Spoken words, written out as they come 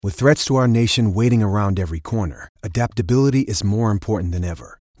With threats to our nation waiting around every corner, adaptability is more important than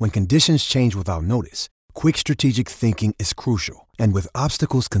ever. When conditions change without notice, quick strategic thinking is crucial. And with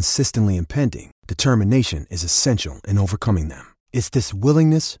obstacles consistently impending, determination is essential in overcoming them. It's this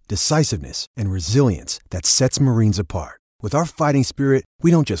willingness, decisiveness, and resilience that sets Marines apart. With our fighting spirit, we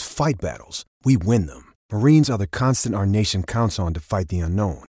don't just fight battles, we win them. Marines are the constant our nation counts on to fight the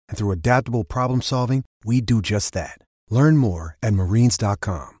unknown. And through adaptable problem solving, we do just that. Learn more at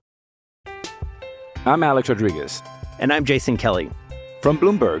marines.com. I'm Alex Rodriguez. And I'm Jason Kelly. From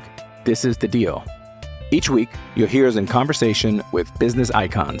Bloomberg, this is The Deal. Each week, you'll hear us in conversation with business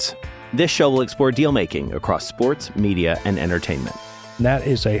icons. This show will explore deal-making across sports, media, and entertainment. That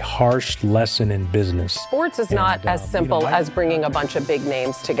is a harsh lesson in business. Sports is not as simple as bringing a bunch of big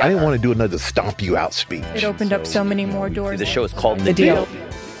names together. I didn't want to do another stomp you out speech. It opened up so many more doors. The show is called The Deal.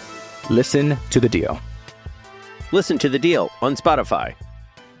 Listen to The Deal. Listen to The Deal on Spotify.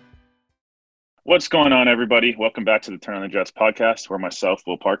 What's going on, everybody? Welcome back to the Turn on the Jets podcast, where myself,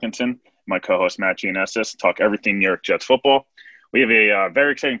 Will Parkinson, my co-host, Matt Giannessis, talk everything New York Jets football. We have a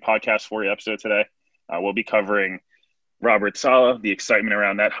very exciting podcast for you episode today. We'll be covering Robert Saleh, the excitement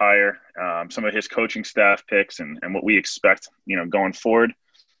around that hire, some of his coaching staff picks, and what we expect, going forward.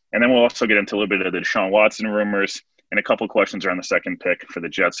 And then we'll also get into a little bit of the Deshaun Watson rumors and a couple of questions around the second pick for the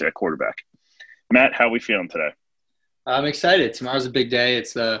Jets at quarterback. Matt, how are we feeling today? I'm excited. Tomorrow's a big day.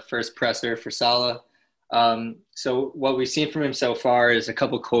 It's the first presser for Saleh. So what we've seen from him so far is a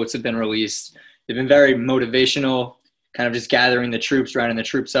couple quotes have been released. They've been very motivational, kind of just gathering the troops, rounding the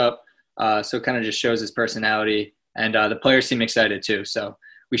troops up. So it kind of just shows his personality. And the players seem excited too. So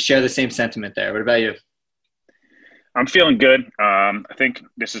we share the same sentiment there. What about you? I'm feeling good. I think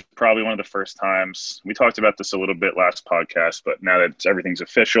this is probably one of the first times – we talked about this a little bit last podcast, but now that everything's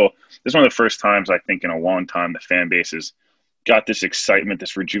official, this is one of the first times I think in a long time the fan base has got this excitement,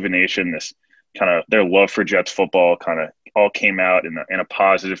 this rejuvenation, this kind of their love for Jets football kind of all came out in a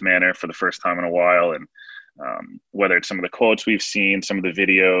positive manner for the first time in a while. And whether it's some of the quotes we've seen, some of the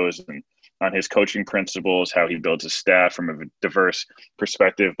videos, and on his coaching principles, how he builds his staff from a diverse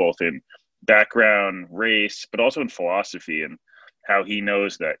perspective, both in background, race, but also in philosophy, and how he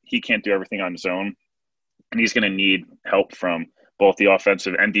knows that he can't do everything on his own, and he's going to need help from both the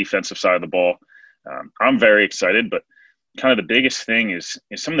offensive and defensive side of the ball. I'm very excited, but kind of the biggest thing is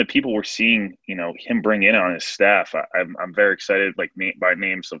some of the people we're seeing, him bring in on his staff. I'm very excited, like by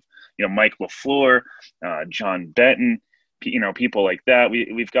names of, Mike LaFleur, John Benton, people like that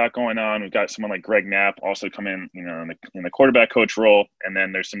we've got going on. We've got someone like Greg Knapp also come in, in the quarterback coach role. And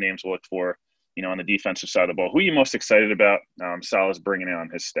then there's some names we'll look for, on the defensive side of the ball. Who are you most excited about Saleh's bringing in on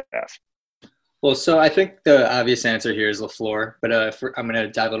his staff? Well, so I think the obvious answer here is LaFleur, but I'm going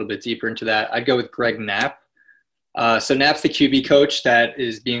to dive a little bit deeper into that. I'd go with Greg Knapp. So Knapp's the QB coach that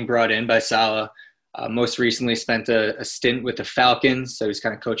is being brought in by Saleh. Most recently spent a stint with the Falcons, so he's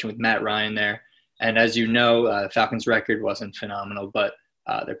kind of coaching with Matt Ryan there. And as you know, the Falcons' record wasn't phenomenal, but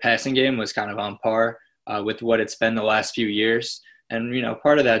their passing game was kind of on par with what it's been the last few years. And,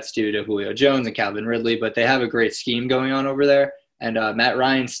 part of that's due to Julio Jones and Calvin Ridley, but they have a great scheme going on over there. And Matt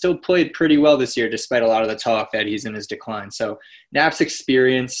Ryan still played pretty well this year, despite a lot of the talk that he's in his decline. So Knapp's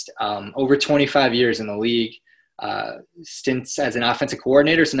experienced over 25 years in the league, stints as an offensive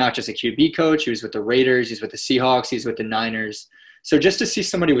coordinator, so not just a QB coach. He was with the Raiders, he's with the Seahawks, he's with the Niners. So just to see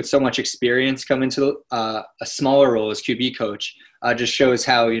somebody with so much experience come into a smaller role as QB coach just shows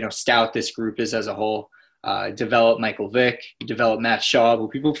how, stout this group is as a whole. Developed Michael Vick, developed Matt Schaub, who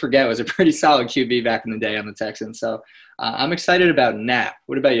people forget was a pretty solid QB back in the day on the Texans. So I'm excited about Knapp.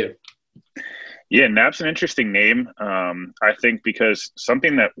 What about you? Yeah, Knapp's an interesting name. I think because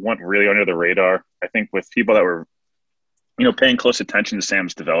something that went really under the radar, I think with people that were, paying close attention to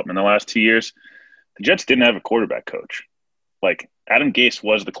Sam's development the last 2 years, the Jets didn't have a quarterback coach. Like Adam Gase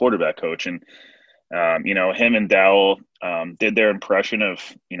was the quarterback coach, and him and Dowell did their impression of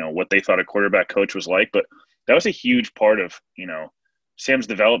what they thought a quarterback coach was like. But that was a huge part of Sam's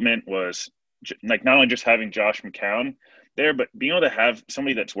development was like not only just having Josh McCown there, but being able to have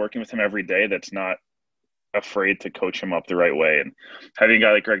somebody that's working with him every day that's not afraid to coach him up the right way. And having a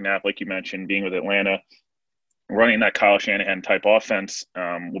guy like Greg Knapp, like you mentioned, being with Atlanta, running that Kyle Shanahan type offense,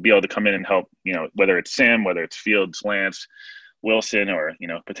 will be able to come in and help, whether it's Sam, whether it's Fields, Lance, Wilson, or,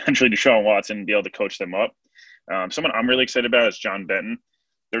 potentially Deshaun Watson, be able to coach them up. Someone I'm really excited about is John Benton,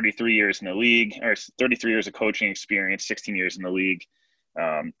 33 years in the league, or 33 years of coaching experience, 16 years in the league.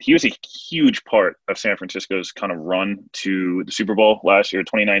 He was a huge part of San Francisco's kind of run to the Super Bowl last year,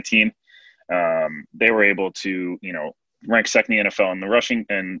 2019. They were able to, rank second in the NFL in the rushing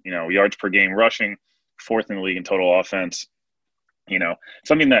and, yards per game rushing, fourth in the league in total offense.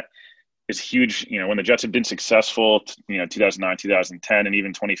 something that is huge. When the Jets have been successful, 2009, 2010, and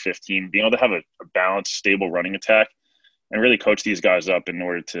even 2015, being able to have a balanced, stable running attack and really coach these guys up in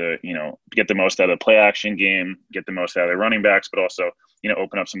order to, get the most out of the play action game, get the most out of their running backs, but also,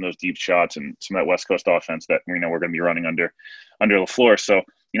 open up some of those deep shots and some of that West Coast offense that, we're going to be running under LaFleur. So,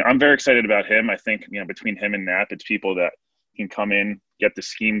 I'm very excited about him. I think, between him and Knapp, it's people that can come in, get the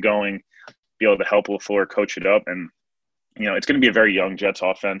scheme going, be able to help LaFleur coach it up. And, it's going to be a very young Jets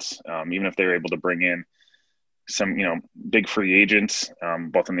offense, even if they're able to bring in some, big free agents,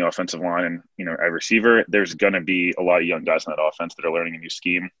 both on the offensive line and, at receiver. There's going to be a lot of young guys in that offense that are learning a new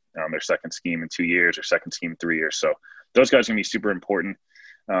scheme, their second scheme in 2 years or second scheme in 3 years. So those guys are going to be super important.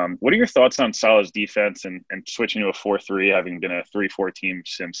 What are your thoughts on Salah's defense and switching to a 4-3, having been a 3-4 team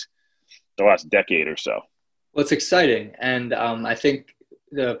since the last decade or so? Well, it's exciting. And I think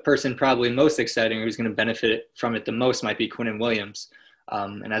the person probably most exciting who's going to benefit from it the most might be Quinnen Williams.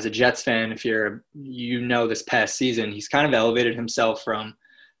 And as a Jets fan, if this past season, he's kind of elevated himself from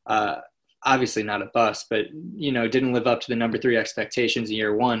obviously not a bust, but, didn't live up to the number 3 expectations in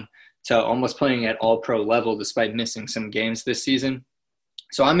year one to almost playing at all pro level despite missing some games this season.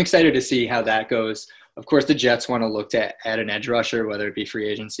 So I'm excited to see how that goes. Of course, the Jets want to look to add an edge rusher, whether it be free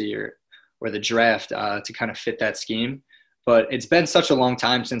agency or the draft, to kind of fit that scheme. But it's been such a long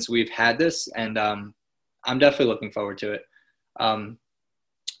time since we've had this, and I'm definitely looking forward to it.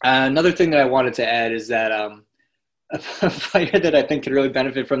 Another thing that I wanted to add is that a player that I think could really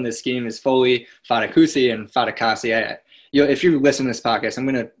benefit from this scheme is Foley Fatukasi and Fatukasi. If you listen to this podcast, I'm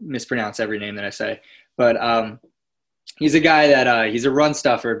going to mispronounce every name that I say. But he's a guy that he's a run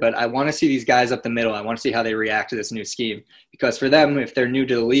stuffer, but I want to see these guys up the middle. I want to see how they react to this new scheme. Because for them, if they're new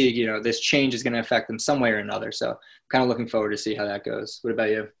to the league, this change is going to affect them some way or another. So I'm kind of looking forward to see how that goes. What about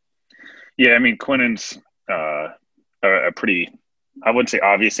you? Yeah, Quinnen's a pretty – I wouldn't say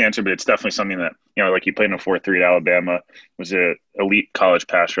obvious answer, but it's definitely something that, like he played in a 4-3 at Alabama, was an elite college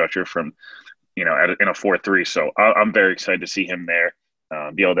pass rusher from, in a 4-3. So I'm very excited to see him there,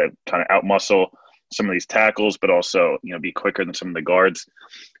 be able to kind of outmuscle some of these tackles, but also, be quicker than some of the guards.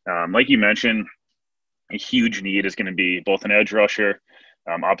 Like you mentioned, a huge need is going to be both an edge rusher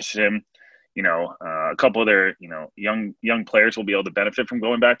opposite him. A couple of their, young players will be able to benefit from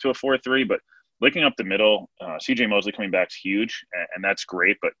going back to a 4-3, but looking up the middle, C.J. Mosley coming back is huge, and that's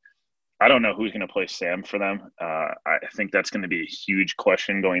great. But I don't know who's going to play Sam for them. I think that's going to be a huge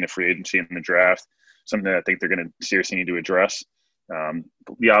question going to free agency in the draft, something that I think they're going to seriously need to address.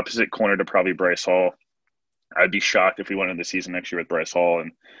 The opposite corner to probably Bryce Hall. I'd be shocked if we went into the season next year with Bryce Hall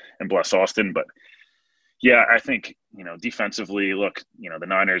and Bless Austin. But, yeah, I think, defensively, look, the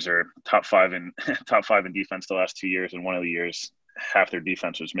Niners are top five in defense the last 2 years, and one of the years – half their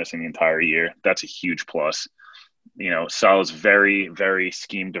defense was missing the entire year. That's a huge plus. Salah's very, very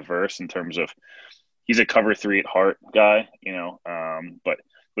scheme diverse in terms of he's a cover 3 at heart guy, but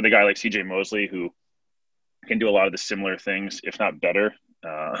with a guy like C.J. Mosley who can do a lot of the similar things, if not better,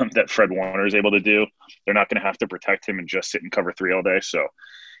 that Fred Warner is able to do, they're not going to have to protect him and just sit in cover 3 all day. So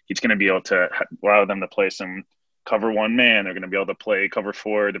he's going to be able to allow them to play some cover 1 man. They're going to be able to play cover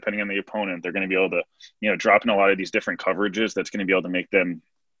 4 depending on the opponent. They're going to be able to, drop in a lot of these different coverages. That's going to be able to make them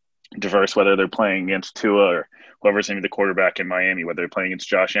diverse, whether they're playing against Tua or whoever's going to be the quarterback in Miami, whether they're playing against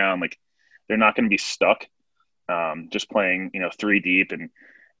Josh Allen. Like, they're not going to be stuck just playing, 3 deep and,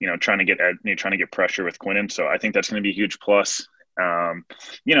 trying to get pressure with Quinnen. So I think that's going to be a huge plus.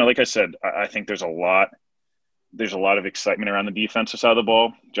 Like I said, I think there's a lot of excitement around the defensive side of the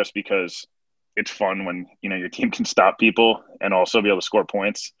ball just because it's fun when, your team can stop people and also be able to score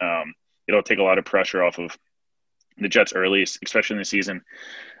points. It'll take a lot of pressure off of the Jets early, especially in the season,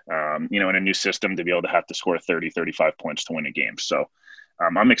 in a new system to be able to have to score 30, 35 points to win a game. So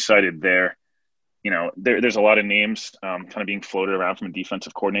I'm excited there. There's a lot of names kind of being floated around from a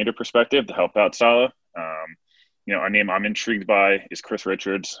defensive coordinator perspective to help out Salah. A name I'm intrigued by is Chris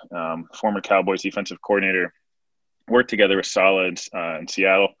Richards, former Cowboys defensive coordinator, worked together with Salah in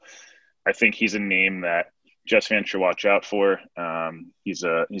Seattle. I think he's a name that Jets fans should watch out for. He's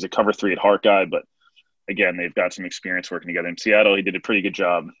a cover 3 at heart guy, but again, they've got some experience working together in Seattle. He did a pretty good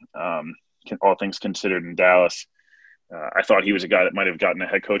job, all things considered, in Dallas. I thought he was a guy that might have gotten a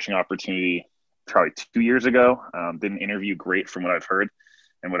head coaching opportunity probably 2 years ago. Didn't interview great from what I've heard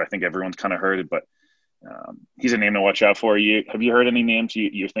and what I think everyone's kind of heard, but he's a name to watch out for. Have you heard any names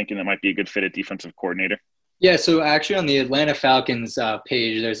you're thinking that might be a good fit at defensive coordinator? Yeah, so actually on the Atlanta Falcons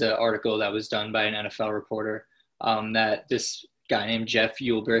page, there's an article that was done by an NFL reporter that this guy named Jeff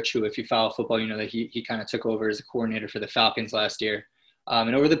Ulbrich, who if you follow football, you know that he kind of took over as a coordinator for the Falcons last year.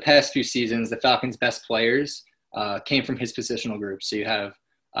 And over the past few seasons, the Falcons' best players came from his positional group. So you have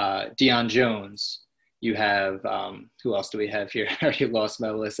Deion Jones. You have who else do we have here? I already lost my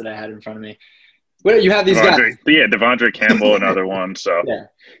list that I had in front of me. But you have these guys. Yeah, Devondre Campbell, another one. So yeah.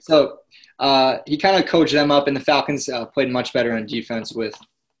 So he kind of coached them up, and the Falcons played much better on defense with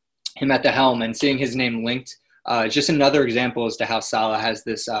him at the helm, and seeing his name linked. Just another example as to how Saleh has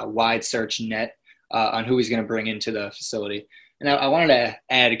this wide search net on who he's going to bring into the facility. And I wanted to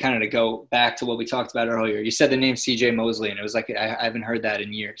add, kind of to go back to what we talked about earlier. You said the name C.J. Mosley, and it was like I haven't heard that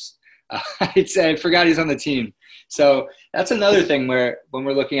in years. I forgot he's on the team. So that's another thing where when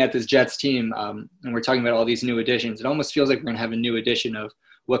we're looking at this Jets team and we're talking about all these new additions, it almost feels like we're going to have a new addition of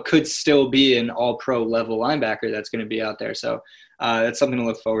what could still be an all-pro level linebacker that's going to be out there. So that's something to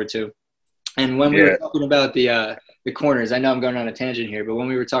look forward to. And when we were talking about the corners, I know I'm going on a tangent here, but when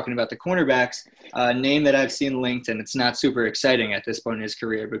we were talking about the cornerbacks, a name that I've seen linked, and it's not super exciting at this point in his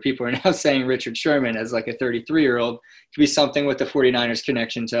career, but people are now saying Richard Sherman as like a 33-year-old could be something with the 49ers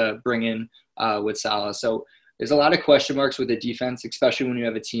connection to bring in with Saleh. So there's a lot of question marks with the defense, especially when you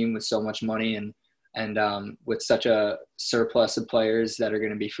have a team with so much money and with such a surplus of players that are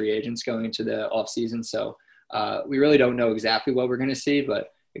going to be free agents going into the offseason. So we really don't know exactly what we're going to see, but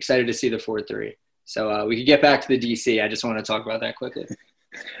excited to see the 4-3. So we could get back to the DC. I just want to talk about that quickly.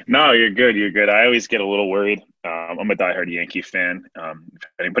 No, you're good. You're good. I always get a little worried. I'm a diehard Yankee fan. If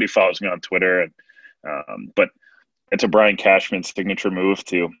anybody follows me on Twitter, but it's a Brian Cashman signature move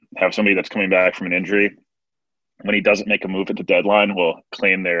to have somebody that's coming back from an injury. When he doesn't make a move at the deadline, will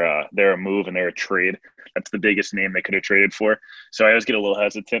claim they're a move and they're a trade. That's the biggest name they could have traded for. So I always get a little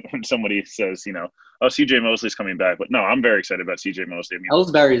hesitant when somebody says, oh, C.J. Mosley's coming back. But no, I'm very excited about C.J. Mosley. I mean,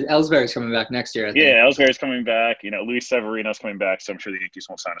 Ellsbury's coming back next year, I think. Yeah, Ellsbury's coming back. Luis Severino's coming back, so I'm sure the Yankees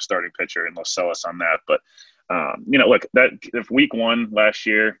won't sign a starting pitcher and they'll sell us on that. But, look, that if week 1 last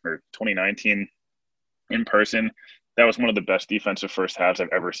year or 2019 in person, that was one of the best defensive first halves I've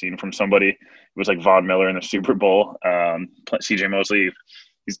ever seen from somebody. It was like Von Miller in the Super Bowl. C.J. Mosley,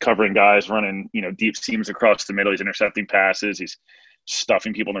 he's covering guys, running, deep seams across the middle. He's intercepting passes. He's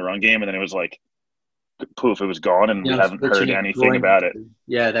stuffing people in the run game. And then it was like, poof, it was gone, and we haven't heard anything about it.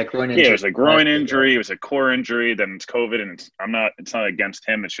 Yeah, that groin injury. Yeah, it was a groin injury. It was a core injury. Then it's COVID, and it's not against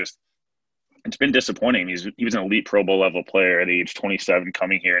him. It's just it's been disappointing. He was an elite Pro Bowl level player at age 27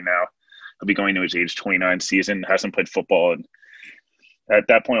 coming here now. He'll be going to his age 29 season, hasn't played football. And at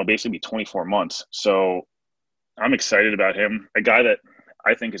that point, it'll basically be 24 months. So I'm excited about him, a guy that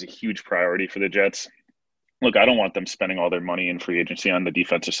I think is a huge priority for the Jets. Look, I don't want them spending all their money in free agency on the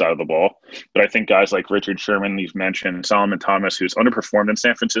defensive side of the ball. But I think guys like Richard Sherman, you've mentioned, Solomon Thomas, who's underperformed in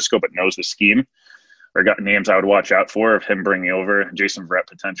San Francisco but knows the scheme, are got names I would watch out for of him bringing over. Jason Verrett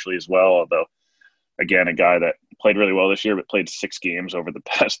potentially as well, although, again, a guy that played really well this year but played 6 games over the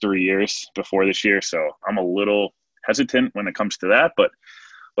past 3 years before this year. So I'm a little hesitant when it comes to that. But,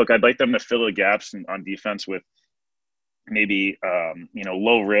 look, I'd like them to fill the gaps on defense with maybe,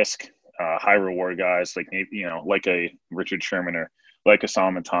 low risk, high reward guys like like a Richard Sherman or like a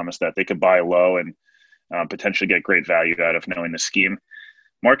Solomon Thomas that they could buy low and potentially get great value out of knowing the scheme.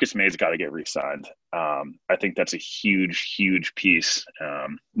 Marcus May's got to get re-signed. I think that's a huge, huge piece.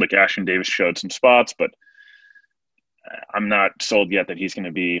 Like Ashton Davis showed some spots, but I'm not sold yet that he's going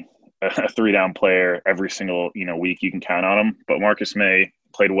to be a 3-down player every single week. You can count on him. But Marcus May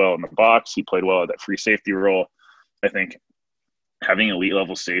played well in the box. He played well at that free safety role. I think having elite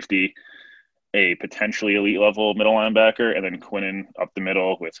level safety, a potentially elite level middle linebacker, and then Quinnen up the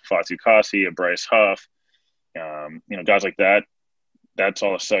middle with Fatu Kasi, a Bryce Huff, guys like that. That's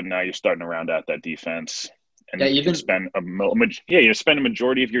all of a sudden now you're starting to round out that defense, and you can spend you spend a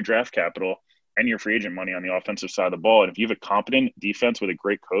majority of your draft capital and your free agent money on the offensive side of the ball. And if you have a competent defense with a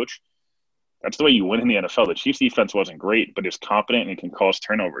great coach, that's the way you win in the NFL. The Chiefs' defense wasn't great, but it's competent and it can cause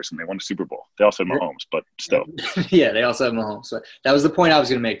turnovers, and they won the Super Bowl. They also had Mahomes, but still. Yeah, they also have Mahomes. But that was the point I was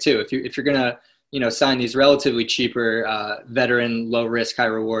going to make too. If you're going to sign these relatively cheaper veteran, low risk, high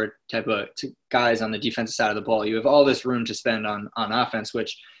reward type of guys on the defensive side of the ball, you have all this room to spend on offense,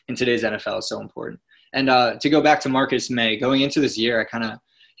 which in today's NFL is so important. And to go back to Marcus May, going into this year,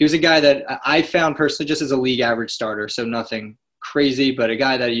 he was a guy that I found personally just as a league average starter, so nothing crazy, but a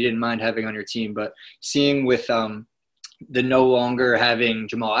guy that you didn't mind having on your team. But seeing with the no longer having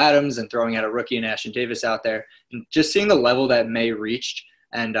Jamal Adams and throwing out a rookie and Ashton Davis out there, and just seeing the level that May reached,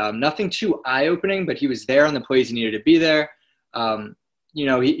 and nothing too eye-opening, but he was there on the plays he needed to be there.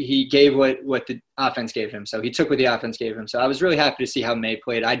 He gave what the offense gave him, so he took what the offense gave him. So I was really happy to see how May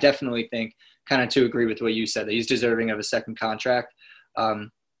played. I definitely think, kind of to agree with what you said, that he's deserving of a second contract.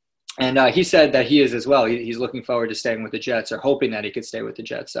 And he said that he is as well. He's looking forward to staying with the Jets, or hoping that he could stay with the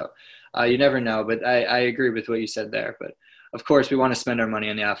Jets. So you never know, but I agree with what you said there. But of course, we want to spend our money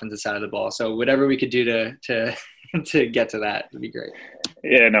on the offensive side of the ball. So whatever we could do to to get to that would be great.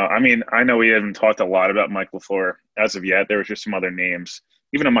 Yeah, no, I mean, I know we haven't talked a lot about Mike LaFleur as of yet. There was just some other names.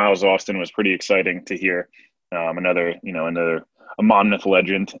 Even a Miles Austin was pretty exciting to hear. Another a Monmouth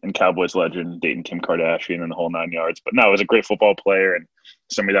legend and Cowboys legend, dating Kim Kardashian and the whole 9 yards. But no, it was a great football player and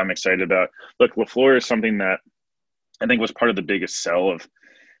somebody that I'm excited about. Look, LaFleur is something that I think was part of the biggest sell of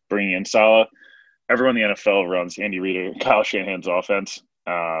bringing in Saleh. Everyone in the NFL runs Andy Reid or Kyle Shanahan's offense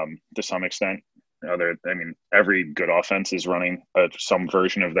to some extent. Every good offense is running some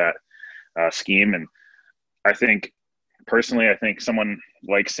version of that scheme. And I think someone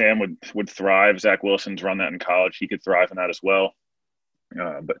like Sam would thrive. Zach Wilson's run that in college. He could thrive in that as well.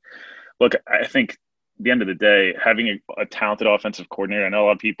 But look, I think at the end of the day, having a talented offensive coordinator, I know a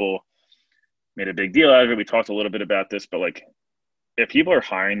lot of people made a big deal out of it. We talked a little bit about this, but like, if people are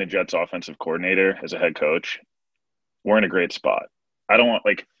hiring the Jets offensive coordinator as a head coach, we're in a great spot. I don't want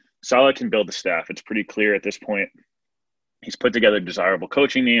Saleh can build the staff. It's pretty clear at this point. He's put together desirable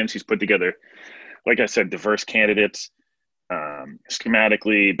coaching names. He's put together, like I said, diverse candidates,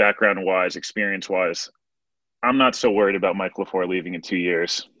 schematically, background-wise, experience-wise. I'm not so worried about Mike LaFleur leaving in 2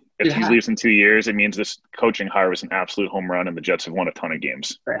 years. If he leaves in 2 years, it means this coaching hire was an absolute home run and the Jets have won a ton of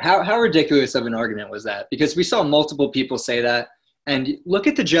games. Right. How ridiculous of an argument was that? Because we saw multiple people say that. And look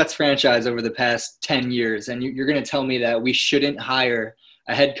at the Jets franchise over the past 10 years, and you're going to tell me that we shouldn't hire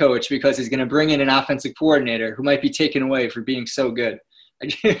a head coach because he's going to bring in an offensive coordinator who might be taken away for being so good. I'm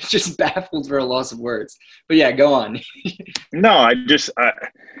just baffled for a loss of words. But, yeah, go on. No, I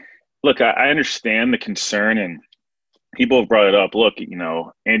understand the concern, and people have brought it up. Look,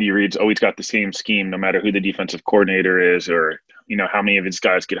 Andy Reid's always got the same scheme no matter who the defensive coordinator is, or, how many of his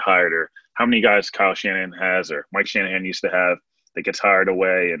guys get hired, or how many guys Kyle Shanahan has or Mike Shanahan used to have that gets hired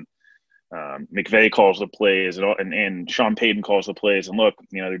away, and McVay calls the plays, and Sean Payton calls the plays. And look,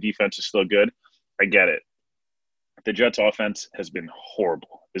 their defense is still good. I get it. The Jets' offense has been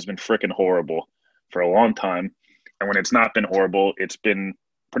horrible. It's been freaking horrible for a long time. And when it's not been horrible, it's been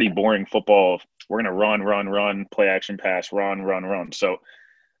pretty boring football. We're going to run, play action pass, run. So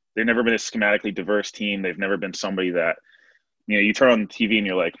they've never been a schematically diverse team. They've never been somebody that, you turn on the TV and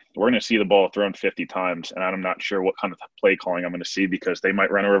you're like, we're going to see the ball thrown 50 times, and I'm not sure what kind of play calling I'm going to see, because they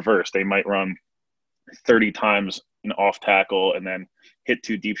might run a reverse. They might run 30 times an off tackle and then hit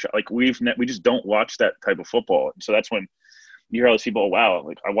 2 deep shots. Like, we just don't watch that type of football. So that's when you hear all these people, wow,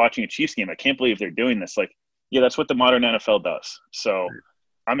 like, I'm watching a Chiefs game. I can't believe they're doing this. Like, yeah, that's what the modern NFL does. So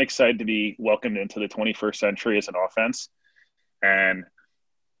I'm excited to be welcomed into the 21st century as an offense. And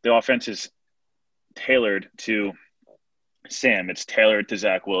the offense is tailored to Sam. It's tailored to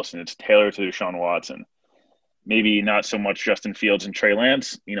Zach Wilson. It's tailored to Deshaun Watson. Maybe not so much Justin Fields and Trey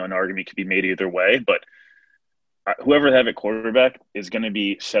Lance. An argument could be made either way. But whoever they have at quarterback is going to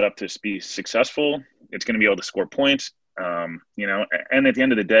be set up to be successful. It's going to be able to score points. And at the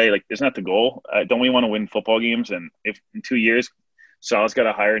end of the day, like, isn't that the goal? Don't we want to win football games? And if in 2 years Saleh's got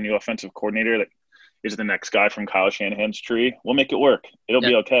to hire a new offensive coordinator that is the next guy from Kyle Shanahan's tree, we'll make it work. It'll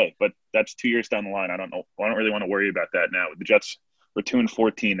be okay. But that's 2 years down the line. I don't know. I don't really want to worry about that now. The Jets were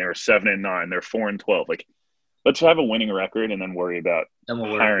 2-14. They were 7-9. They're 4-12. Like, let's have a winning record and then worry about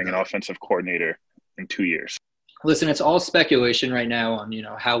hiring an offensive coordinator in 2 years. Listen, it's all speculation right now on,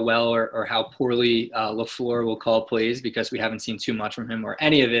 how well or how poorly LaFleur will call plays, because we haven't seen too much from him or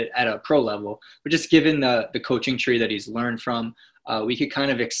any of it at a pro level. But just given the coaching tree that he's learned from, we could kind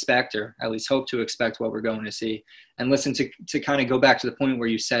of expect, or at least hope to expect, what we're going to see. And listen, to kind of go back to the point where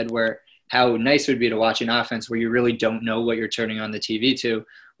you said how nice it would be to watch an offense where you really don't know what you're turning on the TV to.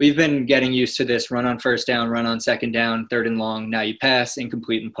 We've been getting used to this run on first down, run on second down, third and long. Now you pass,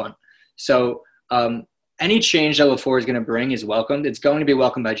 incomplete, and punt. So any change that LaFleur is going to bring is welcomed. It's going to be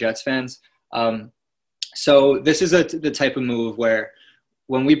welcomed by Jets fans. So this is the type of move where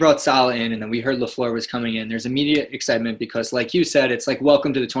when we brought Saleh in and then we heard LaFleur was coming in, there's immediate excitement because, like you said, it's like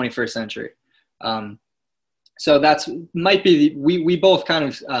welcome to the 21st century. So that's might be we both kind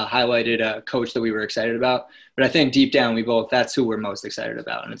of highlighted a coach that we were excited about, but I think deep down that's who we're most excited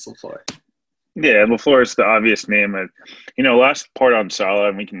about, and it's LaFleur. Yeah, LaFleur is the obvious name. Last part on Saleh,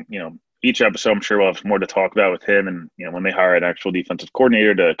 and we can each episode, I'm sure we'll have more to talk about with him. And, when they hire an actual defensive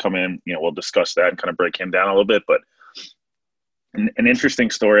coordinator to come in, we'll discuss that and kind of break him down a little bit. But an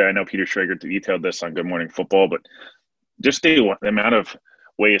interesting story, I know Peter Schrager detailed this on Good Morning Football, but just the amount of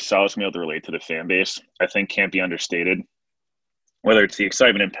ways Saleh's been able to relate to the fan base, I think, can't be understated. Whether it's the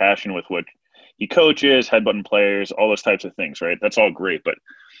excitement and passion with which he coaches, headbutting players, all those types of things, right? That's all great. But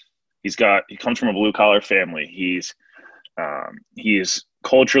He comes from a blue collar family. He is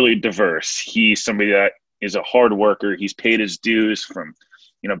culturally diverse. He's somebody that is a hard worker. He's paid his dues from,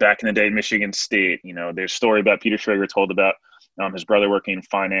 back in the day, Michigan State. There's a story about Peter Schrager told about his brother working in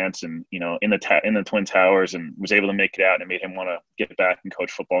finance and, in the Twin Towers, and was able to make it out, and it made him want to get back and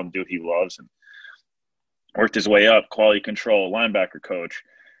coach football and do what he loves, and worked his way up, quality control, linebacker coach,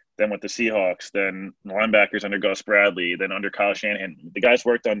 then with the Seahawks, then linebackers under Gus Bradley, then under Kyle Shanahan. The guy's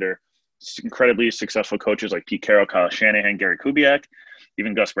worked under incredibly successful coaches like Pete Carroll, Kyle Shanahan, Gary Kubiak,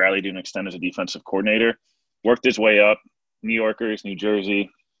 even Gus Bradley didn't extend as a defensive coordinator. Worked his way up, New Yorkers, New Jersey,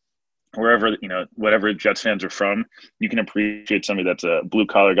 wherever, whatever Jets fans are from, you can appreciate somebody that's a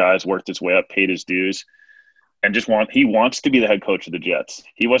blue-collar guy, has worked his way up, paid his dues, and he wants to be the head coach of the Jets.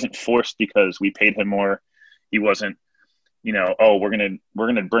 He wasn't forced because we paid him more. He wasn't, we're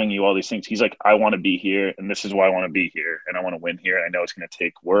gonna bring you all these things. He's like, I want to be here, and this is why I want to be here, and I want to win here. I know it's going to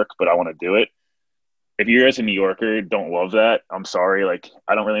take work, but I want to do it. If you as a New Yorker don't love that, I'm sorry. Like,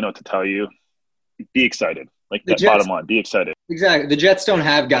 I don't really know what to tell you. Be excited. Like, that bottom line, be excited. Exactly. The Jets don't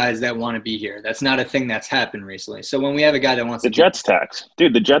have guys that want to be here. That's not a thing that's happened recently. So when we have a guy that wants the Jets tax,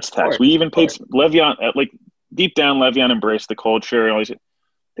 dude, the Jets tax. We even paid Le'Veon. Like, deep down, Le'Veon embraced the culture and all these.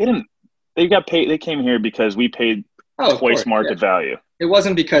 They didn't. They got paid. They came here because we paid twice market value. It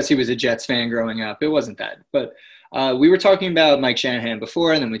wasn't because he was a Jets fan growing up. It wasn't that. But we were talking about Mike Shanahan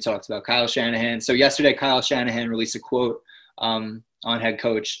before, and then we talked about Kyle Shanahan. So yesterday, Kyle Shanahan released a quote on head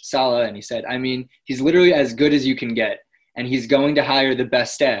coach Saleh, and he said, he's literally as good as you can get, and he's going to hire the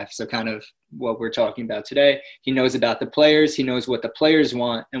best staff. So kind of what we're talking about today. He knows about the players. He knows what the players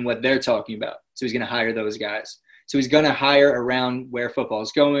want and what they're talking about. So he's going to hire those guys. So he's going to hire around where football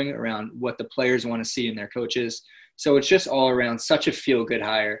is going, around what the players want to see in their coaches. So it's just all around such a feel-good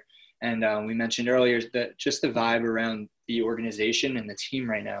hire. And we mentioned earlier that just the vibe around the organization and the team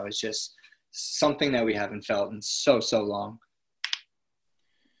right now is just something that we haven't felt in so long.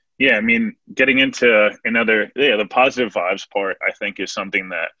 Yeah, getting into the positive vibes part, I think, is something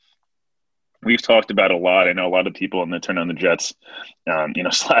that we've talked about a lot. I know a lot of people in the Turn on the Jets,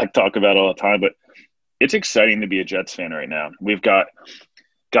 Slack talk about all the time, but it's exciting to be a Jets fan right now. We've got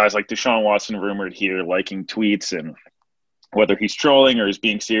guys like Deshaun Watson rumored here liking tweets, and whether he's trolling or is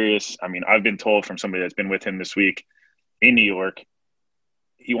being serious. I've been told from somebody that's been with him this week in New York,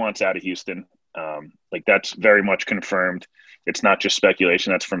 he wants out of Houston. That's very much confirmed. It's not just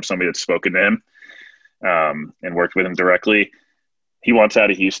speculation. That's from somebody that's spoken to him and worked with him directly. He wants out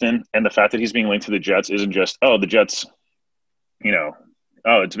of Houston. And the fact that he's being linked to the Jets isn't just, the Jets,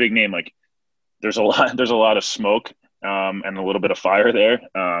 it's a big name. Like, there's a lot of smoke and a little bit of fire there,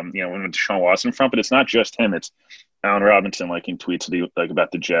 when Deshaun Watson front, but it's not just him. It's Allen Robinson liking tweets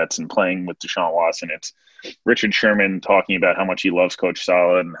about the Jets and playing with Deshaun Watson. It's Richard Sherman talking about how much he loves Coach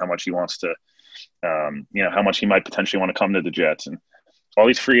Saleh and how much he wants to, how much he might potentially want to come to the Jets. And all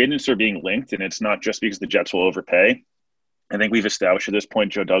these free agents are being linked, and it's not just because the Jets will overpay. I think we've established at this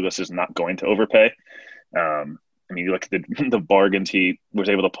point Joe Douglas is not going to overpay. You look at the bargains he was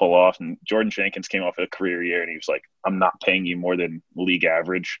able to pull off, and Jordan Jenkins came off a career year, and he was like, I'm not paying you more than league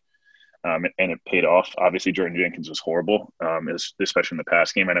average. And it paid off. Obviously, Jordan Jenkins was horrible, especially in the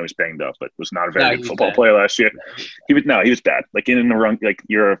pass game. I know he's banged up, but was not a very good football player last year. He was bad. Like, in the run, like,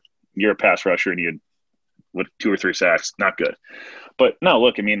 you're a pass rusher and you had with 2 or 3 sacks, not good. But no,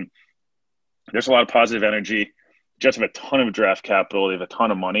 look, there's a lot of positive energy. Jets have a ton of draft capital. They have a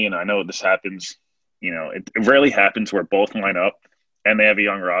ton of money, and I know this happens. It rarely happens where both line up and they have a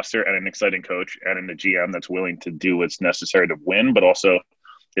young roster and an exciting coach and a GM that's willing to do what's necessary to win, but also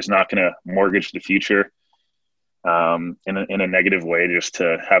is not going to mortgage the future in a negative way just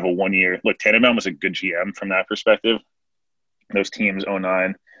to have a 1 year. Look, Tannenbaum was a good GM from that perspective. Those teams,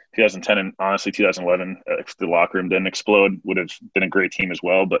 2009, 2010, and honestly 2011, if the locker room didn't explode, would have been a great team as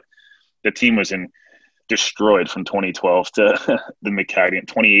well. But the team was destroyed from 2012 to the McCagnon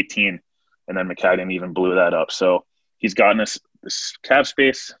 2018. And then McCagnon even blew that up. So he's gotten us this cap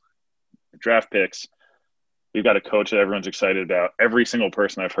space, draft picks. We've got a coach that everyone's excited about. Every single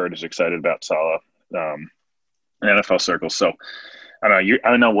person I've heard is excited about Saleh in NFL circles. So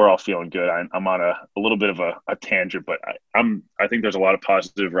I know we're all feeling good. I'm on a little bit of a tangent, but I think there's a lot of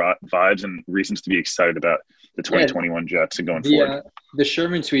positive vibes and reasons to be excited about the 2021 Jets and going forward. The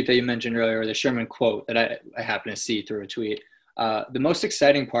Sherman tweet that you mentioned earlier, the Sherman quote that I happened to see through a tweet. The most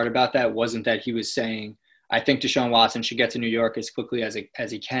exciting part about that wasn't that he was saying, I think Deshaun Watson should get to New York as quickly as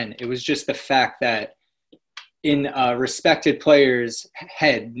he can. It was just the fact that in a respected player's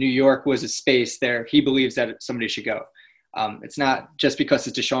head, New York was a space there. He believes that somebody should go. It's not just because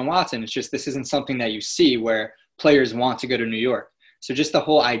it's Deshaun Watson. It's just this isn't something that you see where players want to go to New York. So just the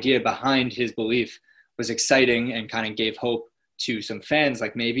whole idea behind his belief was exciting and kind of gave hope to some fans.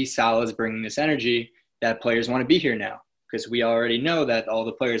 Like maybe Salah's bringing this energy that players want to be here now, because we already know that all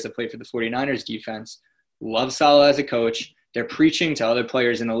the players that play for the 49ers defense love Salah as a coach. They're preaching to other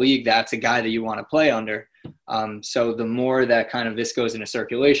players in the league, that's a guy that you want to play under. So the more that kind of this goes into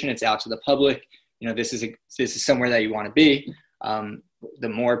circulation, it's out to the public, this is somewhere that you want to be. The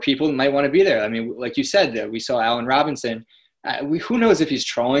more people might want to be there. I mean, like you said, that we saw Allen Robinson. Who knows if he's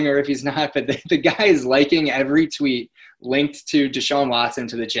trolling or if he's not, but the guy is liking every tweet linked to Deshaun Watson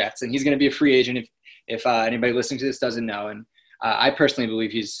to the Jets, and he's going to be a free agent if anybody listening to this doesn't know. And I personally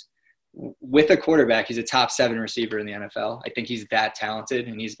believe he's, with a quarterback, he's a top 7 receiver in the NFL. I think he's that talented,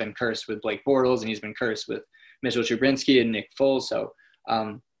 and he's been cursed with Blake Bortles, and he's been cursed with Mitchell Trubisky and Nick Foles. So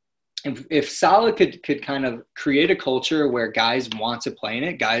if Salah could kind of create a culture where guys want to play in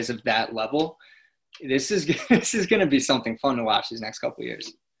it, guys of that level, this is going to be something fun to watch these next couple of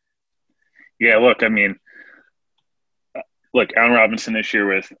years. Yeah, look, Allen Robinson this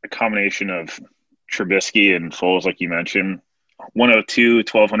year with a combination of Trubisky and Foles, like you mentioned, 102,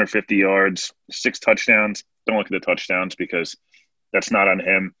 1,250 yards, 6 touchdowns. Don't look at the touchdowns because that's not on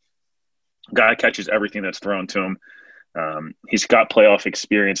him. Guy catches everything that's thrown to him. He's got playoff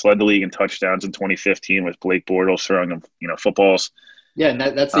experience, led the league in touchdowns in 2015 with Blake Bortles throwing him, footballs. Yeah, and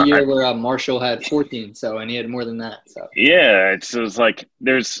that's the year where Marshall had 14, and he had more than that. So yeah, it's like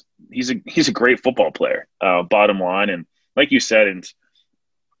he's a great football player. Bottom line, and like you said, and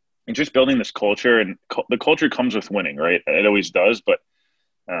just building this culture, and the culture comes with winning, right? It always does. But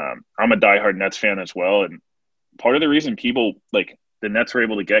I'm a diehard Nets fan as well, and part of the reason people like the Nets were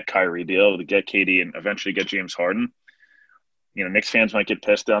able to get Kyrie, to get KD, and eventually get James Harden. Knicks fans might get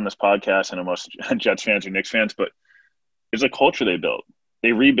pissed on this podcast, and most Jets fans are Knicks fans, but there's a culture they built.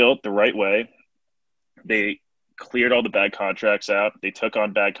 They rebuilt the right way. They cleared all the bad contracts out. They took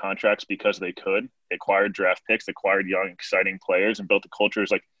on bad contracts because they could. They acquired draft picks, acquired young, exciting players, and built the culture.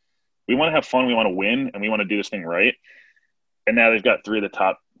 It's like, we want to have fun, we want to win, and we want to do this thing right. And now they've got 3 of the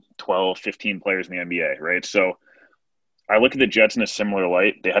top 12, 15 players in the NBA, right? So I look at the Jets in a similar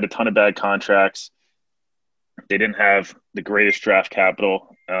light. They had a ton of bad contracts. They didn't have the greatest draft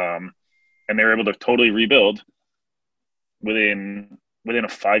capital, and they were able to totally rebuild within a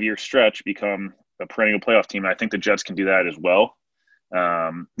 5-year stretch, become a perennial playoff team. And I think the Jets can do that as well.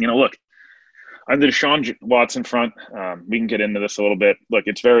 Look, on the Deshaun Watson front, we can get into this a little bit. Look,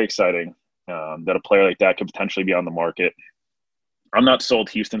 it's very exciting that a player like that could potentially be on the market. I'm not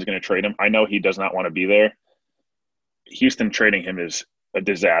sold Houston's going to trade him. I know he does not want to be there. Houston trading him is a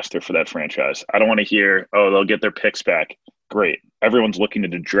disaster for that franchise. I don't want to hear, they'll get their picks back. Great. Everyone's looking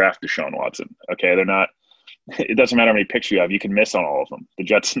to draft Deshaun Watson. Okay, they're not. It doesn't matter how many picks you have. You can miss on all of them. The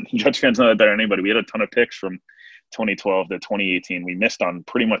Jets fans know that better than anybody. We had a ton of picks from 2012 to 2018. We missed on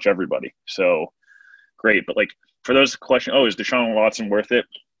pretty much everybody. So great. But for those questions, is Deshaun Watson worth it?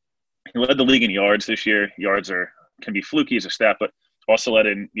 He led the league in yards this year. Yards can be fluky as a stat, but also led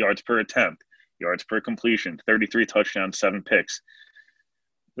in yards per attempt, yards per completion, 33 touchdowns, 7 picks.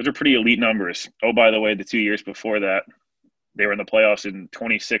 Those are pretty elite numbers. Oh, by the way, the 2 years before that, they were in the playoffs in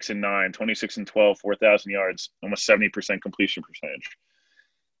 26-9, 26-12, 4,000 yards, almost 70% completion percentage.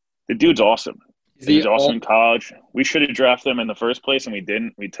 The dude's awesome. He's awesome in college. We should have drafted him in the first place, and we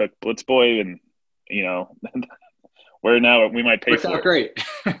didn't. We took Blitzboy, and where now we might pay for it. Great.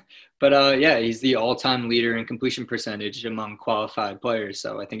 But he's the all-time leader in completion percentage among qualified players.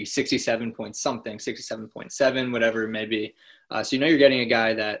 So I think he's 67.7, whatever it may be. So you're getting a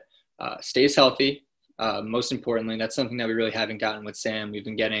guy that stays healthy. Most importantly, that's something that we really haven't gotten with Sam. We've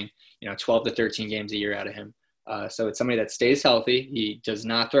been getting, 12 to 13 games a year out of him. So it's somebody that stays healthy. He does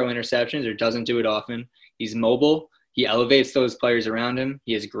not throw interceptions or doesn't do it often. He's mobile. He elevates those players around him.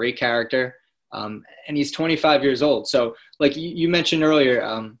 He has great character. And he's 25 years old. So like you mentioned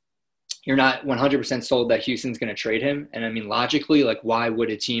earlier, you're not 100% sold that Houston's going to trade him. And I mean, logically, why would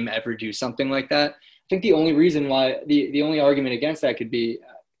a team ever do something like that? I think the only reason why the only argument against that could be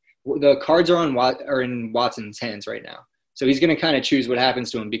the cards are in Watson's hands right now. So he's going to kind of choose what happens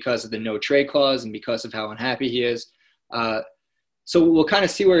to him because of the no trade clause and because of how unhappy he is. So we'll kind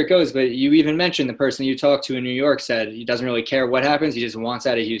of see where it goes. But you even mentioned the person you talked to in New York said he doesn't really care what happens. He just wants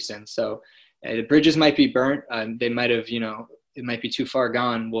out of Houston. So the bridges might be burnt. They might have, it might be too far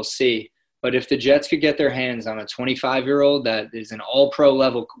gone. We'll see. But if the Jets could get their hands on a 25-year-old that is an all-pro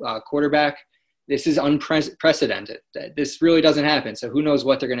level quarterback, this is unprecedented. This really doesn't happen. So who knows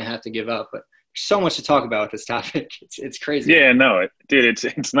what they're going to have to give up. But there's so much to talk about with this topic. It's crazy. Yeah, no, dude,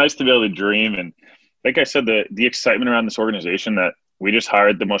 it's nice to be able to dream. And like I said, the excitement around this organization that we just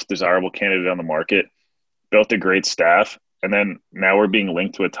hired the most desirable candidate on the market, built a great staff. And then now we're being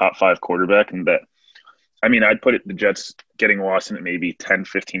linked to a top 5 quarterback. And that, I mean, I'd put the Jets getting Watson at maybe 10,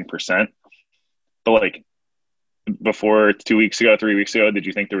 15%. But like before 2 weeks ago, 3 weeks ago, did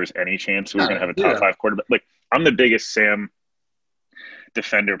you think there was any chance we were going to have a top 5 quarterback? Like, I'm the biggest Sam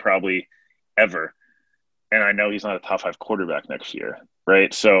defender probably ever. And I know he's not a top 5 quarterback next year,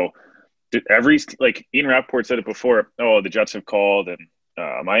 right? So like Ian Rappaport said it before, the Jets have called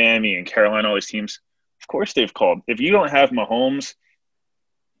and Miami and Carolina, all these teams. Of course they've called. If you don't have Mahomes,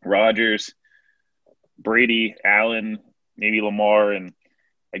 Rodgers, Brady, Allen, maybe Lamar, and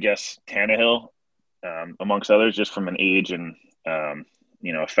I guess Tannehill, amongst others, just from an age and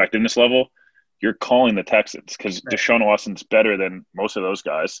effectiveness level, you're calling the Texans because Deshaun Watson's better than most of those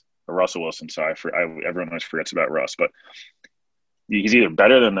guys. Or Russell Wilson, sorry, everyone always forgets about Russ, but he's either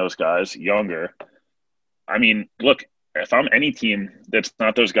better than those guys, younger. I mean, look, if I'm any team that's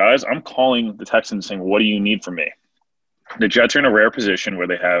not those guys, I'm calling the Texans saying, what do you need from me? The Jets are in a rare position where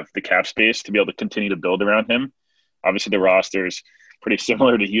they have the cap space to be able to continue to build around him. Obviously, the roster is pretty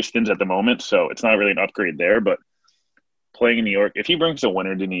similar to Houston's at the moment, so it's not really an upgrade there. But playing in New York, if he brings a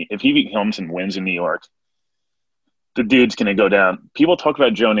winner to if he comes and wins in New York, the dude's going to go down. People talk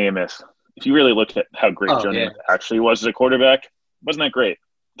about Joe Namath. If you really look at how great Joe Namath actually was as a quarterback, wasn't that great?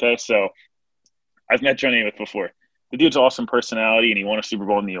 Okay, so I've met Joe Namath before. The dude's awesome personality, and he won a Super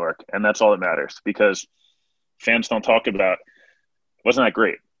Bowl in New York, and that's all that matters because fans don't talk about wasn't that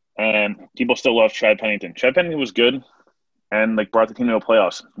great. And people still love Chad Pennington. Chad Pennington was good and brought the team to the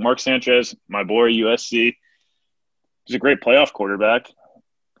playoffs. Mark Sanchez, my boy, USC, he's a great playoff quarterback.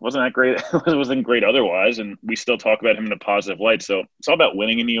 Wasn't that great? It wasn't great otherwise, and we still talk about him in a positive light. So it's all about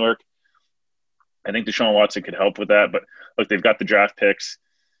winning in New York. I think Deshaun Watson could help with that. But look, they've got the draft picks.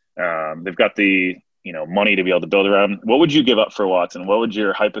 They've got the money to be able to build around. What would you give up for Watson? What would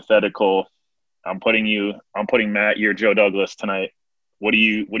your hypothetical? I'm putting Matt, you're Joe Douglas tonight. What are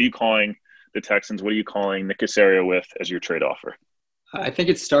you calling the Texans? What are you calling Nick Caserio with as your trade offer? I think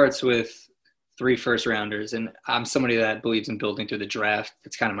it starts with 3 first-rounders, and I'm somebody that believes in building through the draft.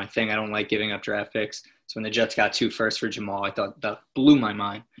 It's kind of my thing. I don't like giving up draft picks. So when the Jets got 2 firsts for Jamal, I thought that blew my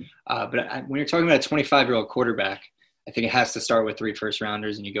mind. When you're talking about a 25-year-old quarterback, I think it has to start with 3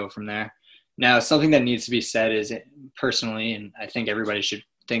 first-rounders, and you go from there. Now, something that needs to be said is, personally, and I think everybody should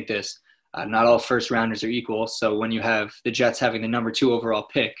think this, not all first-rounders are equal. So when you have the Jets having the number 2 overall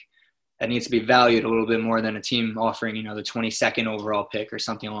pick, that needs to be valued a little bit more than a team offering, the 22nd overall pick or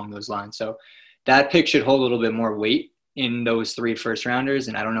something along those lines. So that pick should hold a little bit more weight in those 3 first-rounders,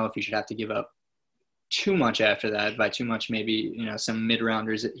 and I don't know if you should have to give up too much after that. By too much, maybe some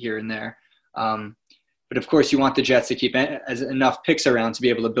mid-rounders here and there. But of course, you want the Jets to keep enough picks around to be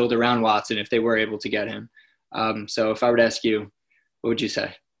able to build around Watson if they were able to get him. So if I were to ask you, what would you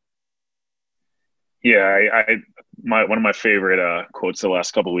say? Yeah, one of my favorite quotes the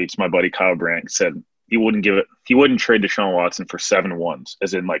last couple of weeks, my buddy Kyle Brandt said he wouldn't trade Deshaun Watson for 7 ones,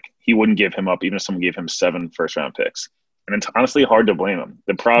 as in he wouldn't give him up even if someone gave him 7 first-round picks. And it's honestly hard to blame him.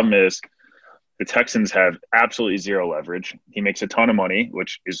 The problem is the Texans have absolutely zero leverage. He makes a ton of money,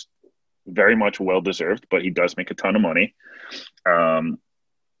 which is very much well-deserved, but he does make a ton of money.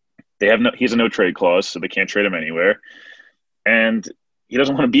 He has a no-trade clause, so they can't trade him anywhere. And he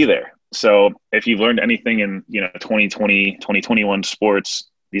doesn't want to be there. So if you've learned anything in 2020, 2021 sports,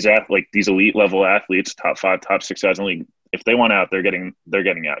 these elite level athletes, top 5, top 6 guys in the league, if they want out, they're getting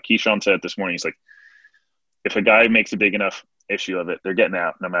out. Keyshawn said this morning, he's like, if a guy makes a big enough issue of it, they're getting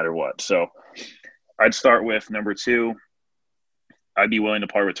out no matter what. So I'd start with number 2. I'd be willing to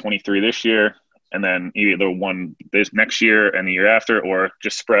part with 23 this year, and then either one this next year and the year after, or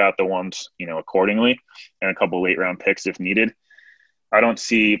just spread out the ones accordingly, and a couple late round picks if needed. I don't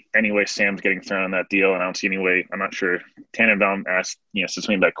see any way Sam's getting thrown on that deal, and I don't see any way. I'm not sure. Tannenbaum asked, said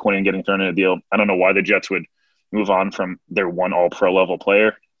something about Quinn getting thrown in a deal. I don't know why the Jets would move on from their one All-Pro level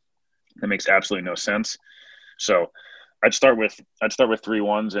player. That makes absolutely no sense. So I'd start with 3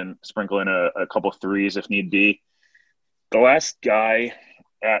 ones and sprinkle in a couple 3s if need be. The last guy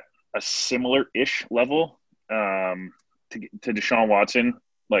at a similar-ish level to Deshaun Watson,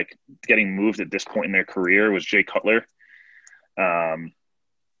 getting moved at this point in their career, was Jay Cutler.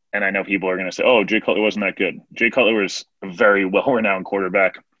 And I know people are going to say, oh, Jay Cutler wasn't that good. Jay Cutler was a very well-renowned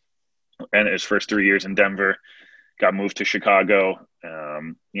quarterback, and his first 3 years in Denver got moved to Chicago,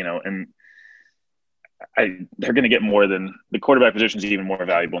 and they're going to get more than – the quarterback position is even more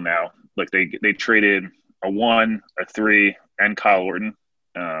valuable now. They traded a 1, a 3, and Kyle Orton.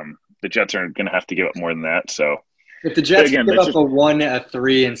 The Jets are going to have to give up more than that. So if the Jets give up a 1, a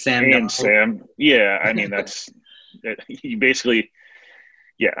 3, and Sam, yeah, I mean that's – you basically,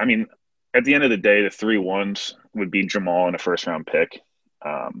 yeah. I mean, at the end of the day, the 3 ones would be Jamal in a first-round pick.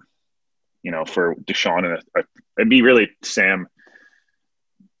 For Deshaun, and it'd be really Sam,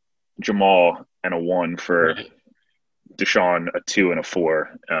 Jamal, and a 1 for Deshaun, a 2 and a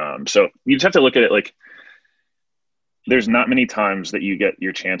 4. So you just have to look at it like there's not many times that you get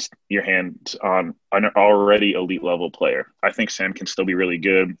your hands on an already elite level player. I think Sam can still be really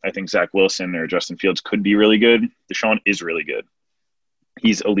good. I think Zach Wilson or Justin Fields could be really good. Deshaun is really good.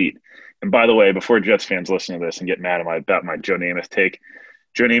 He's elite. And by the way, before Jets fans listen to this and get mad about my Joe Namath take,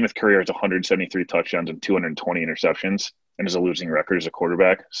 Joe Namath's career is 173 touchdowns and 220 interceptions and is a losing record as a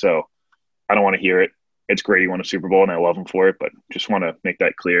quarterback. So I don't want to hear it. It's great he won a Super Bowl, and I love him for it, but just want to make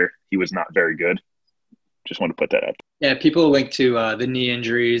that clear. He was not very good. Just want to put that out. Yeah, people link to the knee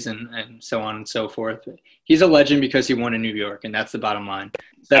injuries and so on and so forth. He's a legend because he won in New York, and that's the bottom line.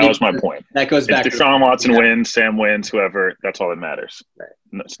 That was my point. That goes back if Deshaun Watson wins, Sam wins, whoever, that's all that matters. Right.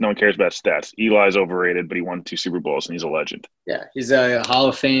 No one cares about stats. Eli's overrated, but he won 2 Super Bowls, and he's a legend. Yeah, he's a Hall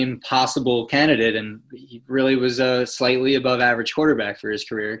of Fame possible candidate, and he really was a slightly above average quarterback for his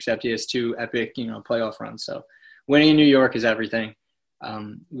career, except he has 2 epic, playoff runs. So winning in New York is everything.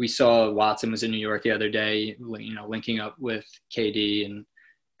 We saw Watson was in New York the other day, linking up with KD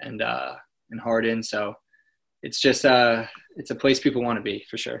and Harden. So it's just it's a place people want to be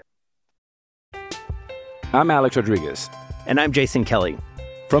for sure. I'm Alex Rodriguez. And I'm Jason Kelly.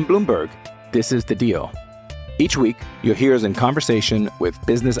 From Bloomberg, this is The Deal. Each week, you'll hear us in conversation with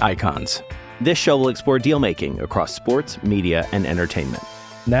business icons. This show will explore deal-making across sports, media, and entertainment.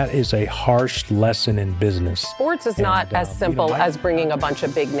 That is a harsh lesson in business. Sports is not as simple as bringing a bunch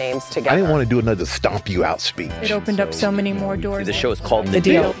of big names together. I didn't want to do another stomp you out speech. It opened up so many more doors. The show is called The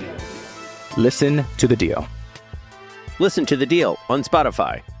Deal. Listen to The Deal. Listen to The Deal on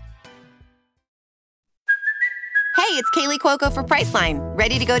Spotify. Hey, it's Kaylee Cuoco for Priceline.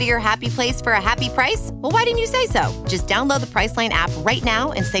 Ready to go to your happy place for a happy price? Well, why didn't you say so? Just download the Priceline app right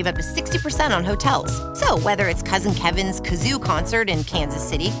now and save up to 60% on hotels. So whether it's Cousin Kevin's Kazoo Concert in Kansas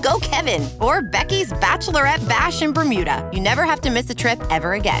City, go Kevin, or Becky's Bachelorette Bash in Bermuda, you never have to miss a trip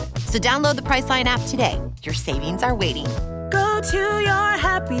ever again. So download the Priceline app today. Your savings are waiting. Go to your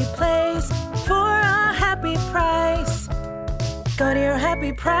happy place for a happy price. Go to your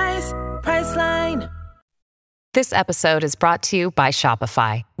happy price, Priceline. This episode is brought to you by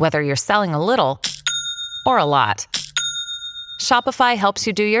Shopify. Whether you're selling a little or a lot, Shopify helps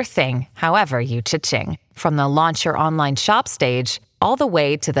you do your thing, however you cha-ching. From the launch your online shop stage, all the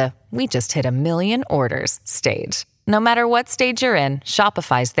way to the we just hit 1 million orders stage. No matter what stage you're in,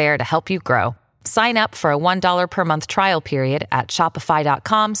 Shopify's there to help you grow. Sign up for a $1 per month trial period at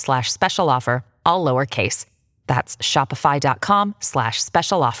shopify.com/special offer, all lowercase. That's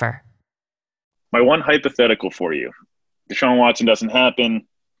shopify.com/special offer. My one hypothetical for you. Deshaun Watson doesn't happen.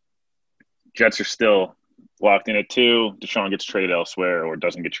 Jets are still locked in at 2. Deshaun gets traded elsewhere or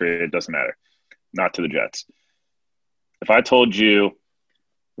doesn't get traded. It doesn't matter. Not to the Jets. If I told you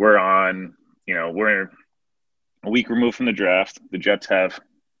we're a week removed from the draft, the Jets have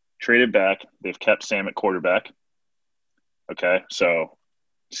traded back. They've kept Sam at quarterback. Okay, so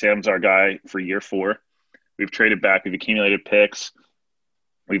Sam's our guy for year 4. We've traded back. We've accumulated picks.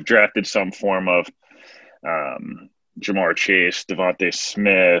 We've drafted some form of Jamar Chase, Devontae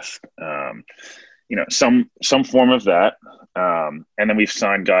Smith, some form of that. And then we've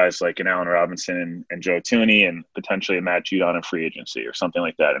signed guys like an Allen Robinson and Joe Thuney and potentially a Matt Judon in free agency or something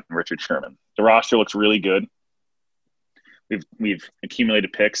like that, and Richard Sherman. The roster looks really good. We've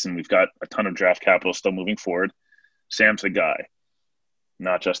accumulated picks, and we've got a ton of draft capital still moving forward. Sam's the guy.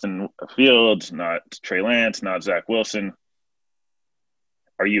 Not Justin Fields, not Trey Lance, not Zach Wilson.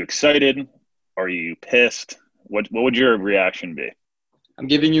 Are you excited? Are you pissed? What would your reaction be? I'm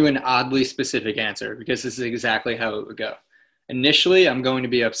giving you an oddly specific answer because this is exactly how it would go. Initially, I'm going to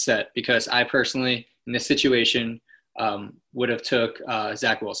be upset because I personally, in this situation, would have took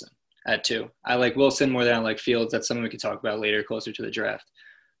Zach Wilson at 2. I like Wilson more than I like Fields. That's something we can talk about later, closer to the draft.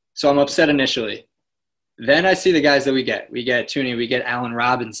 So I'm upset initially. Then I see the guys that we get. We get Thuney, we get Allen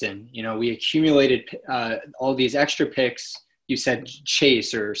Robinson. We accumulated all these extra picks. You said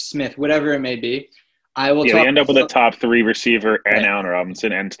Chase or Smith, whatever it may be. They end up with a top 3 receiver and Allen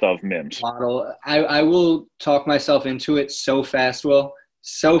Robinson and stuff Mims. Model. I will talk myself into it so fast, Will.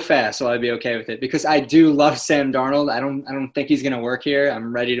 So fast, so I'd be okay with it because I do love Sam Darnold. I don't think he's going to work here.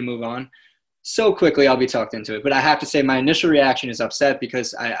 I'm ready to move on. So quickly, I'll be talked into it. But I have to say my initial reaction is upset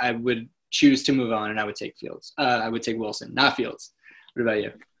because I would choose to move on and I would take Fields. I would take Wilson, not Fields. What about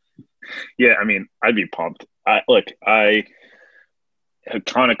you? Yeah, I mean, I'd be pumped. I had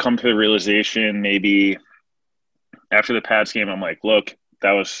kind of come to the realization maybe after the Pats game, I'm like, look,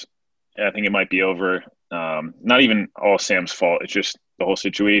 I think it might be over. Not even all Sam's fault. It's just the whole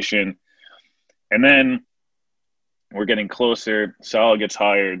situation. And then we're getting closer. Saleh gets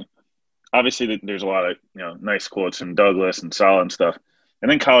hired. Obviously, there's a lot of nice quotes from Douglas and Saleh and stuff.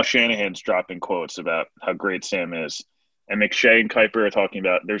 And then Kyle Shanahan's dropping quotes about how great Sam is. And McShay and Kiper are talking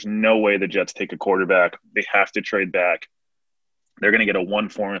about there's no way the Jets take a quarterback. They have to trade back. They're going to get a 1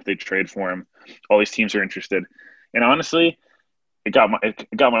 for him if they trade for him. All these teams are interested. And honestly, it got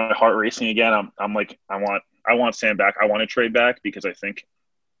my heart racing again. I'm like, I want Sam back. I want to trade back because I think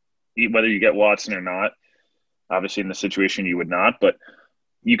whether you get Watson or not, obviously in the situation you would not, but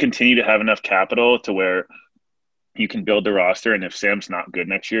you continue to have enough capital to where you can build the roster. And if Sam's not good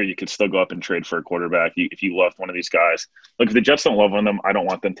next year, you could still go up and trade for a quarterback if you love one of these guys. Look, if the Jets don't love one of them, I don't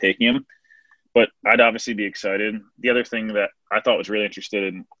want them taking him. But I'd obviously be excited. The other thing that I thought was really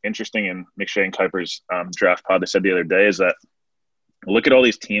interesting in McShay and Kiper's draft pod they said the other day is that look at all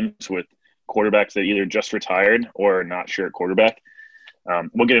these teams with quarterbacks that either just retired or are not sure at quarterback.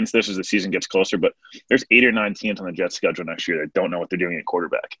 We'll get into this as the season gets closer, but there's 8 or 9 teams on the Jets schedule next year that don't know what they're doing at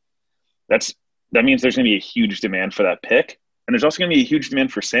quarterback. That means there's going to be a huge demand for that pick, and there's also going to be a huge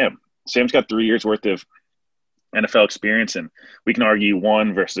demand for Sam. Sam's got 3 years worth of NFL experience, and we can argue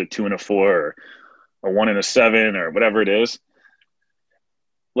 1 versus a 2 and a 4 or a 1 and a 7 or whatever it is.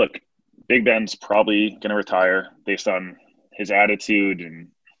 Look, Big Ben's probably going to retire based on his attitude and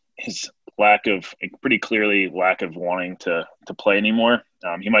his pretty clearly lack of wanting to play anymore.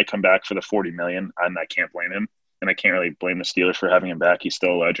 He might come back for the $40 million, and I can't blame him. And I can't really blame the Steelers for having him back. He's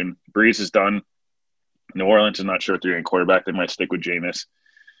still a legend. Breeze is done. New Orleans is not sure what they're doing quarterback. They might stick with Jameis.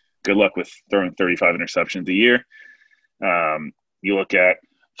 Good luck with throwing 35 interceptions a year. You look at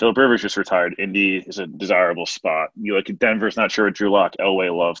Phillip Rivers just retired. Indy is a desirable spot. You look at Denver's not sure what Drew Lock.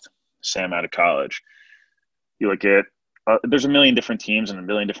 Elway loved Sam out of college. You look at there's a million different teams and a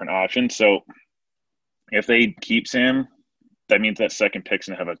million different options. So if they keep Sam, that means that second pick's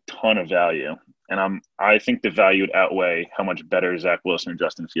going to have a ton of value. And I think the value would outweigh how much better Zach Wilson and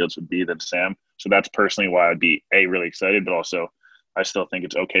Justin Fields would be than Sam. So that's personally why I'd be, really excited, but also I still think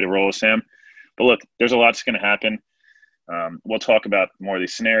it's okay to roll with Sam. But look, there's a lot that's going to happen. We'll talk about more of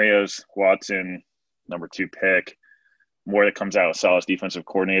these scenarios. Watson, number 2 pick, more that comes out with Saleh's defensive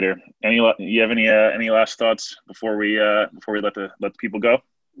coordinator. You have any last thoughts before we let the people go?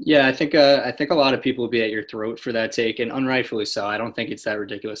 Yeah, I think a lot of people will be at your throat for that take, and unrightfully so. I don't think it's that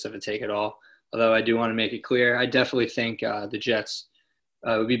ridiculous of a take at all. Although I do want to make it clear, I definitely think the Jets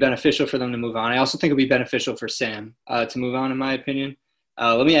would be beneficial for them to move on. I also think it would be beneficial for Sam to move on, in my opinion.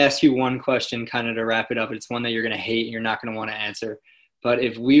 Let me ask you one question kind of to wrap it up. It's one that you're going to hate and you're not going to want to answer. But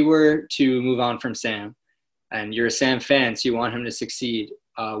if we were to move on from Sam, and you're a Sam fan, so you want him to succeed,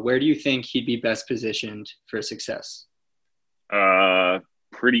 where do you think he'd be best positioned for success?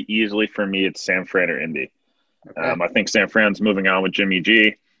 Pretty easily for me, it's San Fran or Indy. Okay. I think San Fran's moving on with Jimmy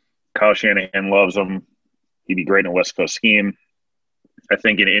G. Kyle Shanahan loves him. He'd be great in a West Coast scheme. I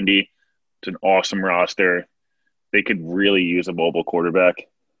think in Indy, it's an awesome roster. They could really use a mobile quarterback,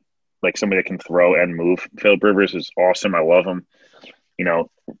 like somebody that can throw and move. Phillip Rivers is awesome. I love him.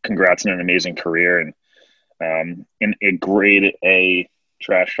 Congrats on an amazing career and a grade A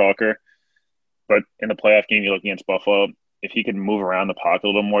trash talker. But in the playoff game, you look against Buffalo, if he could move around the pocket a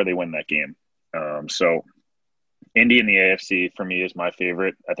little more, they win that game. So Indy in the AFC for me is my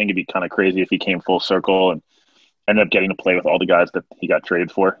favorite. I think it'd be kind of crazy if he came full circle and ended up getting to play with all the guys that he got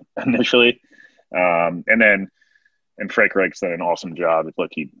traded for initially. And Frank Reich's done an awesome job.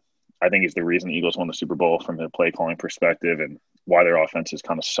 Look, I think he's the reason the Eagles won the Super Bowl from the play calling perspective and why their offense has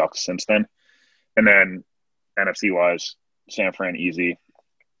kind of sucked since then. And then NFC wise, San Fran easy.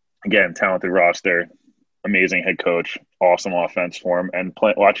 Again, talented roster, amazing head coach, awesome offense for him, and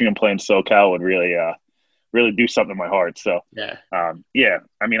watching him play in SoCal would really do something to my heart. So yeah. I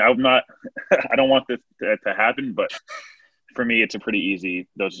mean, I don't want this to happen, but for me, it's a pretty easy.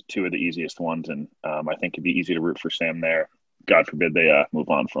 Those 2 are the easiest ones, and I think it'd be easy to root for Sam there. God forbid they move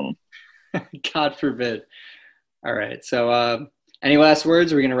on from him. God forbid. All right. So, any last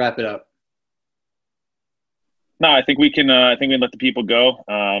words? Or are we going to wrap it up? No, I think we can. I think we can let the people go.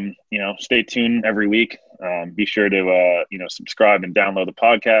 Stay tuned every week. Be sure to subscribe and download the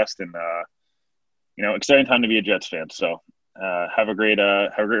podcast. And exciting time to be a Jets fan. So have a great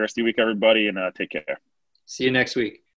rest of your week, everybody, and take care. See you next week.